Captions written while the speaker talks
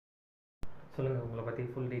சொல்லுங்கள், உங்களை பற்றி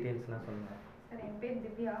ஃபுல் டீட்டெயில்ஸ்லாம் சொல்லுங்கள். சார், என் பேர்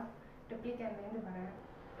திவ்யா, ட்ரிப்ளிகேன்லேருந்து வரேன்.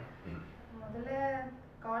 முதல்ல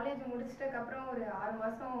காலேஜ் முடிச்சிட்டதுக்கப்புறம் ஒரு 6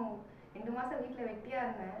 மாதம் 2 மாதம் வீட்டில் வெட்டியாக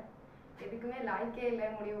இருந்தேன். எதுக்குமே லாய்க்கே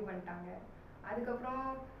இல்லைன்னு முடிவு பண்ணிட்டாங்க. அதுக்கப்புறம்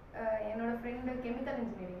என்னோடய ஃப்ரெண்டு கெமிக்கல்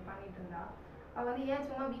இன்ஜினியரிங் பண்ணிகிட்டு இருந்தா. அவள் வந்து ஏன்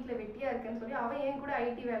சும்மா வீட்டில் வெட்டியாக இருக்குன்னு சொல்லி அவள் என் கூட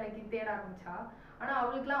ஐடி வேலைக்கு தேட ஆரம்பித்தா. ஆனால்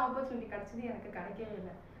அவளுக்குலாம் ஆப்பர்ச்சுனிட்டி கிடச்சிது, எனக்கு கிடைக்கவே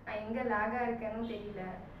இல்லை. நான் எங்கே லேகாக இருக்கேன்னு தெரியல,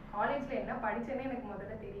 காலேஜில் என்ன படித்தேன்னு எனக்கு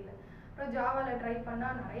முதல்ல தெரியல. அப்புறம் ஜாவாவில் ட்ரை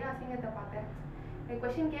பண்ணால் நிறைய அசிங்கத்தை பார்த்தேன்.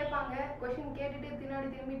 கொஷின் கேட்பாங்க, கொஷின் கேட்டுட்டு பின்னாடி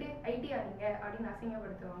திரும்பிட்டு ஐடியா நீங்கள் அப்படின்னு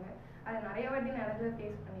அசிங்கப்படுத்துவாங்க. அதை நிறைய வாட்டி நடந்து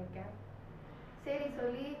ஃபேஸ் பண்ணியிருக்கேன். சரி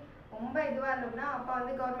சொல்லி ரொம்ப இதுவாக இருந்தப்போ தான் அப்பா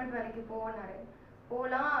வந்து கவர்மெண்ட் வேலைக்கு போனார்.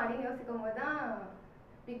 போகலாம் அப்படின்னு யோசிக்கும் போது தான்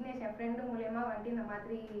விக்னேஷ் என் ஃப்ரெண்டு மூலயமா வந்துட்டு இந்த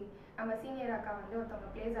மாதிரி நம்ம சீனியர் அக்கா வந்து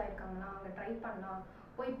ஒருத்தவங்க ப்ளேஸ் ஆகிருக்காங்களாம், அங்கே ட்ரை பண்ணலாம்,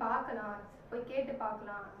 போய் பார்க்கலாம், போய் கேட்டு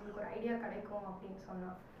பார்க்கலாம், உங்களுக்கு ஒரு ஐடியா கிடைக்கும் அப்படின்னு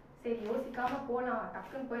சொன்னான். சரி யோசிக்காமல் போகலாம்,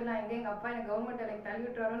 டக்குன்னு போயிடலாம், எங்கள் அப்பா எனக்கு கவர்மெண்ட் வேலைக்கு தள்ளி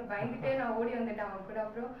விட்டுருவாரோன்னு பயந்துட்டே நான் ஓடி வந்துட்டேன் அவன் கூட.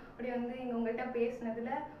 அப்புறம் அப்படி வந்து இங்கே உங்கள்கிட்ட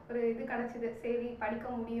பேசினதில் ஒரு இது கிடச்சிது, சரி படிக்க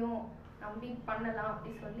முடியும், நம்பி பண்ணலாம்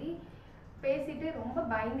அப்படி சொல்லி பேசிட்டு ரொம்ப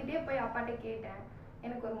பயந்துட்டே போய் அப்பாட்ட கேட்டேன்.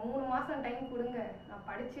 எனக்கு ஒரு 3 மாதம் டைம் கொடுங்க, நான்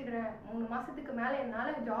படிச்சிடுறேன், 3 மாதத்துக்கு மேலே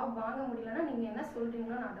என்னால் ஜாப் வாங்க முடியலன்னா நீங்கள் என்ன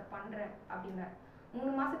சொல்கிறீங்களோ நான் அதை பண்ணுறேன் அப்படின்னார்.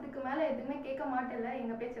 3 மாதத்துக்கு மேலே எதுவுமே கேட்க மாட்டேல்ல,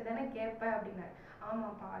 எங்கள் பேச்சை தானே கேட்பேன் அப்படின்னார்.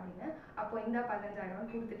 ஆமாப்பா அப்படின்னு. அப்போ இந்த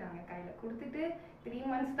 15,000 கொடுத்துட்டாங்க கையில். கொடுத்துட்டு 3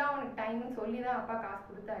 months தான் அவனுக்கு டைம்னு சொல்லி தான் அப்பா காசு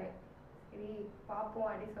கொடுத்தாரு. சரி பார்ப்போம்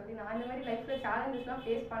அப்படின்னு சொல்லி நான் இந்த மாதிரி லைஃப்பில் சேலஞ்சஸ்லாம்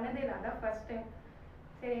ஃபேஸ் பண்ணதே இல்லை, அதான் ஃபர்ஸ்ட் டைம்.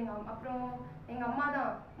 சரி அப்புறம் எங்கள் அம்மா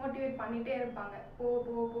தான் மோட்டிவேட் பண்ணிகிட்டே இருப்பாங்க, போ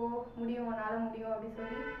போ போ முடியும், உன்னால் முடியும் அப்படின்னு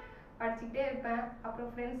சொல்லி படிச்சுக்கிட்டே இருப்பேன்.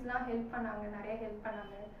 அப்புறம் ஃப்ரெண்ட்ஸ்லாம் ஹெல்ப் பண்ணாங்க, நிறைய ஹெல்ப்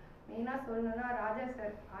பண்ணாங்க. மெயினாக சொல்லணுன்னா ராஜா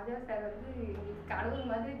சார் வந்து எங்களுக்கு கடவுள்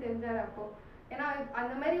மாதிரி தெரிஞ்சார் அப்போது. ஏன்னா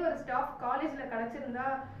அந்த மாதிரி ஒரு ஸ்டாஃப் காலேஜில் கிடச்சிருந்தா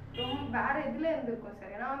ரொம்ப வேறு இதில் இருந்திருக்கும்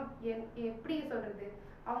சார். ஏன்னா எப்படி சொல்கிறது,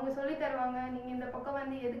 அவங்க சொல்லி தருவாங்க, நீங்கள் இந்த பக்கம்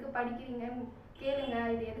வந்து எதுக்கு படிக்கிறீங்கன்னு கேளுங்க,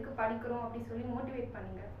 இது எதுக்கு படிக்கிறோம் அப்படி சொல்லி மோட்டிவேட்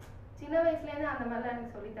பண்ணுங்க. சின்ன வயசுலேருந்து அந்த மாதிரிலாம்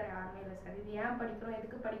எனக்கு சொல்லித்தர யாருமே இல்லை சார். இது ஏன் படிக்கிறோம்,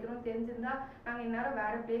 எதுக்கு படிக்கிறோம் தெரிஞ்சிருந்தா நாங்கள் இந்நேரம்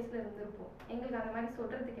வேறு பிளேஸில் இருந்திருப்போம். எங்களுக்கு அந்த மாதிரி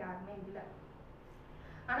சொல்கிறதுக்கு யாருமே இல்லை.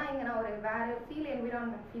 ஆனால் இங்கே நான் ஒரு வேறு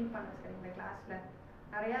என்விரான்மெண்ட் ஃபீல் பண்ணேன் சார். இந்த கிளாஸில்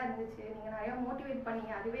நிறையா இருந்துச்சு, நீங்கள் நிறையா மோட்டிவேட்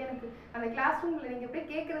பண்ணீங்க. அதுவே எனக்கு அந்த கிளாஸ் ரூமில் நீங்கள் போய்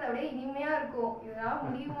கேட்குறது அப்படியே இனிமையாக இருக்கும். இதெல்லாம்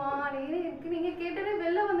முடியுமா இருக்கு, நீங்கள் கேட்டதே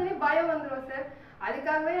வெளில வந்தோடனே பயம் வந்துடும் சார்.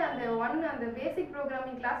 அதுக்காகவே அந்த பேசிக்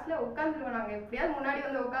ப்ரோக்ராமிங் கிளாஸில் உட்காந்துருவோம். நாங்கள் எப்படியாவது முன்னாடி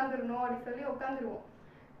வந்து உட்காந்துருணும் அப்படின்னு சொல்லி உட்காந்துருவோம்.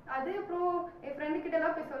 அது அப்புறம் என்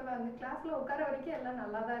ஃப்ரெண்டுக்கிட்டலாம் போய் சொல்லுவேன், அந்த கிளாஸில் உட்கார வரைக்கும் எல்லாம்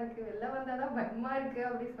நல்லா தான் இருக்குது, வெளில வந்தால் தான் பயமாக இருக்குது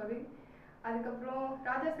அப்படின்னு சொல்லி. அதுக்கப்புறம்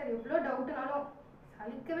ராஜா சார் எவ்வளோ டவுட்டுனாலும்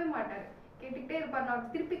சலிக்கவே மாட்டார், கேட்டுக்கிட்டே இருப்பார். நான்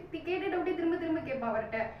திருப்பி கேட்டுட்டு அப்படியே திரும்ப திரும்ப கேட்பேன்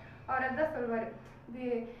அவர்கிட்ட. அவர் அதுதான் சொல்வார், இது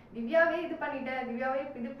திவ்யாவே இது பண்ணிட்டேன், திவ்யாவே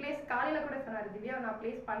இது பிளேஸ் காலையில் கூட சொன்னார், திவ்யா நான்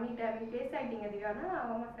பிளேஸ் பண்ணிட்டேன், நீங்கள் பிளேஸ் ஆகிட்டீங்க திவ்யானா.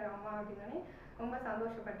 ஆமாம் சார் அம்மா அப்படின்னே ரொம்ப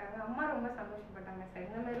சந்தோஷப்பட்டாங்க. அம்மா ரொம்ப சந்தோஷப்பட்டாங்க சார்.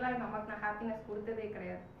 இந்த மாதிரிலாம் எங்கள் அம்மாவுக்கு நான் ஹாப்பினஸ் கொடுத்ததே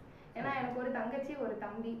கிடையாது. ஏன்னா எனக்கு ஒரு தங்கச்சி ஒரு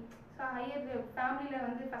தம்பி. ஸோ ஹையர் ஃபேமிலியில்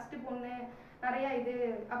வந்து ஃபஸ்ட்டு பொண்ணு நிறையா இது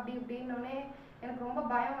அப்படி இப்படின்னோடனே எனக்கு ரொம்ப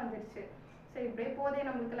பயம் வந்துடுச்சு. சரி இப்படியே போதே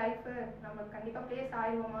நம்மளுக்கு லைஃபு, நம்ம கண்டிப்பாக பிளேஸ்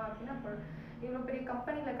ஆயிடுவோமா அப்படின்னா இவ்வளோ பெரிய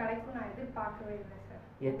கம்பெனியில் கிடைக்கும் நான் எதிர்பார்க்கவே இல்லை சார்.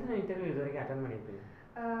 எத்தனை இன்டர்வியூ இது வரைக்கும் அட்டன் பண்ணியிருப்பீங்க?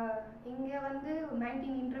 இங்கே வந்து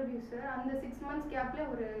 19 இன்டர்வியூஸ் சார். அந்த 6 months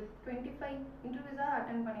கேப்பில் ஒரு 25 இன்டர்வியூஸாக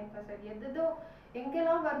அட்டன் பண்ணியிருப்பேன் சார். எதோ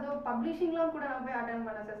எங்கெல்லாம் வருதோ பப்ளிஷிங்லாம் கூட நான் போய் அட்டன்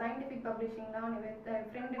பண்ணேன் சார். சயின்டிஃபிக் பப்ளிஷிங்லாம்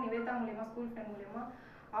ஃப்ரெண்டு நிவேதா மூலியமாக, ஸ்கூல் ஃப்ரெண்ட் மூலியமாக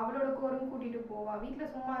அவளோட கோரும் கூட்டிகிட்டு போவா,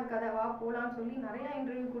 வீட்டில் சும்மா இருக்காத வா போகலான்னு சொல்லி நிறையா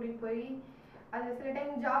இன்டர்வியூ கூட்டிகிட்டு போய் அது சில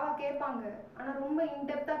டைம் ஜாவா கேட்பாங்க, ஆனால் ரொம்ப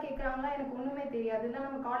இன்டெப்த்தாக கேட்குறாங்களா எனக்கு ஒன்றுமே தெரியாது, இல்லை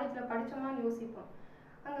நம்ம காலேஜில் படித்தோமான்னு யோசிப்போம்.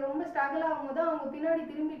 அங்கே ரொம்ப ஸ்ட்ரகிள் ஆகும்போது தான் அவங்க பின்னாடி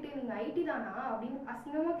திரும்பிட்டு நீங்கள் ஐடி தானா அப்படின்னு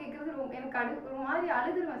அசிங்கமாக கேட்குறது ரொம்ப எனக்கு ஒரு மாதிரி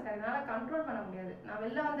அழுதுருவேன் சார். என்னால் கண்ட்ரோல் பண்ண முடியாது. நான்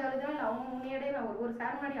வெளில வந்து அழுதுவேன், இல்லை அவங்க முன்னாடியே நான் ஒரு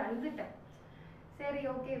சார் முன்னாடி அழுதுட்டேன். சரி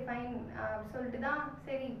ஓகே ஃபைன் சொல்லிட்டு தான்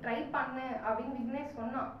சரி ட்ரை பண்ணு அப்படின்னு விக்னேஷ்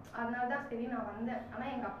சொன்னான். அதனால தான் சரி நான் வந்தேன்.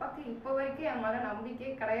 ஆனால் எங்கள் அப்பாவுக்கு இப்போ வரைக்கும் என் மேலே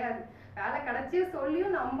நம்பிக்கையே கிடையாது. வேலை கிடச்சி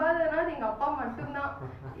சொல்லியும் நம்பாததுனால எங்கள் அப்பா மட்டும்தான்.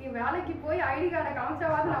 வேலைக்கு போய் ஐடி கார்டை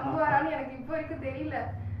காமிச்சாவது நம்புவாரான்னு எனக்கு இப்போ வரைக்கும் தெரியல.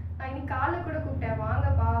 நான் இன்னைக்கு காலைல கூட கூப்பிட்டேன்,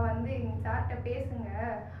 வாங்கப்பா வந்து எங்கள் சார்கிட்ட பேசுங்க,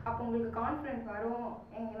 அப்போ உங்களுக்கு கான்ஃபிடென்ட் வரும்,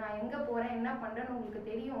 நான் எங்கே போகிறேன் என்ன பண்ணுறேன்னு உங்களுக்கு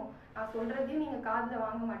தெரியும், நான் சொல்கிறதையும் நீங்கள் காதில்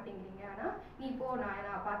வாங்க மாட்டேங்கிறீங்க, ஆனால் நீ போ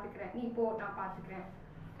நான் பார்த்துக்கிறேன், நீ போ நான் பார்த்துக்கிறேன்.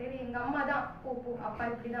 சரி எங்கள் அம்மா தான் போ அப்பா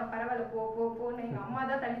இப்படி தான் பரவாயில்ல போன்னு எங்கள் அம்மா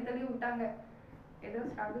தான் தள்ளி விட்டாங்க. ஏதோ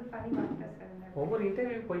ஸ்ட்ரகிள் பண்ணி வந்துட்டேன் சார். ஒவ்வொரு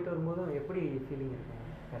இன்டர்வியூ போயிட்டு வரும்போதும் எப்படி ஃபீலிங் இருக்கும்?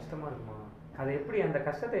 கஷ்டமாக இருக்குமா? அதை எப்படி அந்த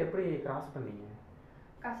கஷ்டத்தை எப்படி கிராஸ் பண்ணீங்க?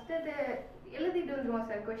 கஷ்டத்தை எழுதிட்டு வந்துடுவோம்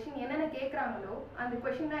சார். கொஷின் என்னென்ன கேட்குறாங்களோ அந்த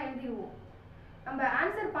கொஷின் தான் எழுதிடுவோம். நம்ம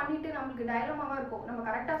ஆன்சர் பண்ணிவிட்டு நம்மளுக்கு டைலமாவாக இருக்கும், நம்ம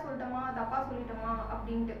கரெக்டாக சொல்லிட்டோமா தப்பாக சொல்லிட்டோமா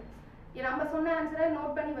அப்படின்ட்டு. நம்ம சொன்ன ஆன்சரை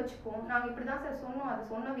நோட் பண்ணி வச்சுப்போம். நாங்கள் இப்படி தான் சார் சொன்னோம், அது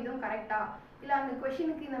சொன்ன விதம் கரெக்டா, இல்லை அந்த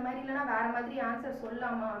கொஷினுக்கு இந்த மாதிரி இல்லைனா வேற மாதிரி ஆன்சர்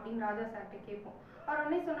சொல்லலாமா அப்படின்னு ராஜா சார்கிட்ட கேட்போம். அவர்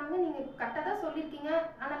உடனே சொன்னாங்க, நீங்கள் கரெக்டாக தான் சொல்லியிருக்கீங்க,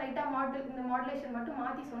 ஆனால் லைட்டாக இந்த மாடுலேஷன் மட்டும்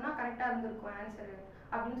மாற்றி சொன்னால் கரெக்டாக இருந்திருக்கும் ஆன்சரு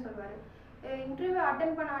அப்படின்னு சொல்லுவார். இன்டர்வியூ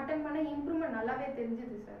அட்டன் பண்ண இம்ப்ரூவ்மெண்ட் நல்லாவே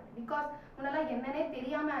தெரிஞ்சுது சார். பிகாஸ் முன்னெல்லாம் என்னன்னே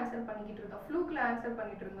தெரியாமல் ஆன்சர் பண்ணிக்கிட்டு இருந்தோம், ஃப்ளூக்கில் ஆன்சர்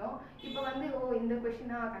பண்ணிட்டு இருந்தோம். இப்போ வந்து இந்த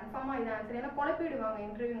கொஷினா கன்ஃபார்மாக இது ஆன்சர், ஏன்னா குழப்பிடுவாங்க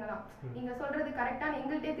இன்டர்வியூங்கெல்லாம். நீங்கள் சொல்கிறது கரெக்டான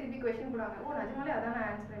எங்கள்கிட்டே திருப்பி கொஷின் போடுவாங்க, நிஜமாலே அதான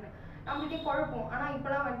ஆன்சர்னு நம்மளுக்கே குழப்பம். ஆனால்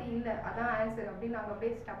இப்போலாம் வந்துட்டு இல்லை அதான் ஆன்சர் அப்படின்னு நாங்கள்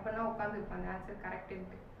அப்படியே ஸ்டப்பெல்லாம் உட்காந்துருப்போம் அந்த ஆன்சர்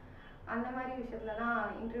கரெக்டுன்ட்டு. அந்த மாதிரி விஷயத்துலலாம்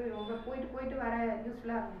இன்டர்வியூ ரொம்ப போயிட்டு வர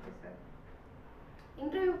யூஸ்ஃபுல்லாக இருந்துச்சு சார்.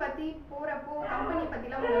 இன்டர்வியூ பற்றி போகிறப்போ கம்பெனி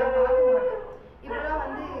பற்றிலாம் உங்களால் பார்க்க மாட்டோம். இப்போலாம்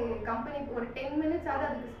வந்து கம்பெனி ஒரு 10 மினிட்ஸாவது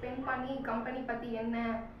அதுக்கு ஸ்பெண்ட் பண்ணி கம்பெனி பற்றி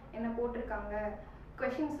என்ன போட்டிருக்காங்க,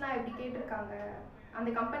 கொஷின்ஸ்லாம் எப்படி கேட்டிருக்காங்க, அந்த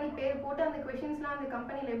கம்பெனி பேர் போட்டு அந்த கொஷின்ஸ்லாம் அந்த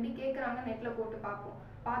கம்பெனியில் எப்படி கேட்குறாங்க நெட்டில் போட்டு பார்ப்போம்.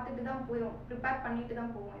 பார்த்துட்டு தான் போவோம், ப்ரிப்பேர் பண்ணிட்டு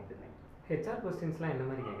தான் போவோம் எப்பவுமே. ஹெச்ஆர் கொஸ்டின்ஸ்லாம் என்ன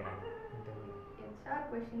மாதிரி கேட்குறாங்க? ஹெச்ஆர்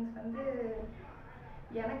கொஷின்ஸ் வந்து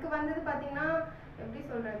எனக்கு வந்தது பார்த்தீங்கன்னா எப்படி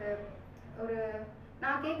சொல்கிறது, ஒரு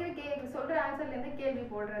நான் சொல்கிற ஆன்சர்லேருந்து கேள்வி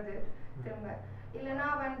போடுறது திரும்ப, இல்லைனா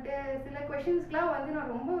வந்துட்டு சில கொஷின்ஸ்க்குலாம் வந்து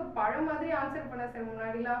நான் ரொம்ப பழம் மாதிரி ஆன்சர் பண்ணேன் சார்.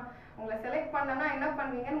 முன்னாடிலாம் உங்களை செலக்ட் பண்ணனா என்ன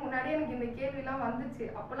பண்ணுவீங்கன்னு முன்னாடியே எனக்கு இந்த கேள்விலாம் வந்துச்சு.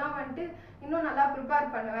 அப்போலாம் வந்துட்டு இன்னும் நல்லா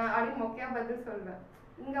ப்ரிப்பேர் பண்ணுவேன் அப்படின்னு மொக்கையாக பதில் சொல்வேன்.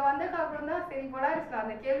 இங்கே வந்ததுக்கு அப்புறம் தான் சரி பொலாரிஸில்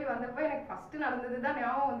அந்த கேள்வி வந்தப்போ எனக்கு ஃபஸ்ட்டு நடந்தது தான்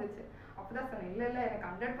ஞாபகம் வந்துச்சு. அப்போ தான் சொன்னேன், இல்லை எனக்கு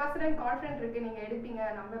 100% கான்ஃபிடென்ட் இருக்குது, நீங்கள் எடுப்பீங்க,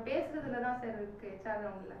 நம்ம பேசுறதுல தான் சார் இருக்குது ஹெச்ஆர்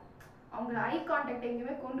ரவுண்டில். அவங்கள ஐ கான்டாக்ட்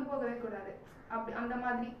எங்கேயுமே கொண்டு போகவே கூடாது, அப்படி அந்த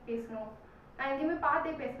மாதிரி பேசணும். நான் எங்கேயுமே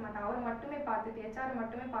பார்த்தே பேச மாட்டேன், அவரை மட்டுமே பார்த்துட்டு ஹெச்ஆரை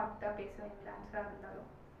மட்டுமே பார்த்துட்டு தான் பேசுவேன் எந்த ஆன்சராக இருந்தாலும்.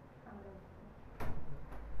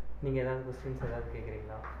 நீங்கள் ஏதாவது கொஸ்டின்ஸ் ஏதாவது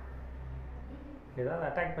கேட்குறீங்களா? ஏதாவது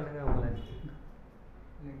அட்டாக் பண்ணுங்கள் உங்களை.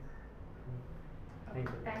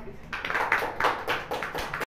 தேங்க்யூ.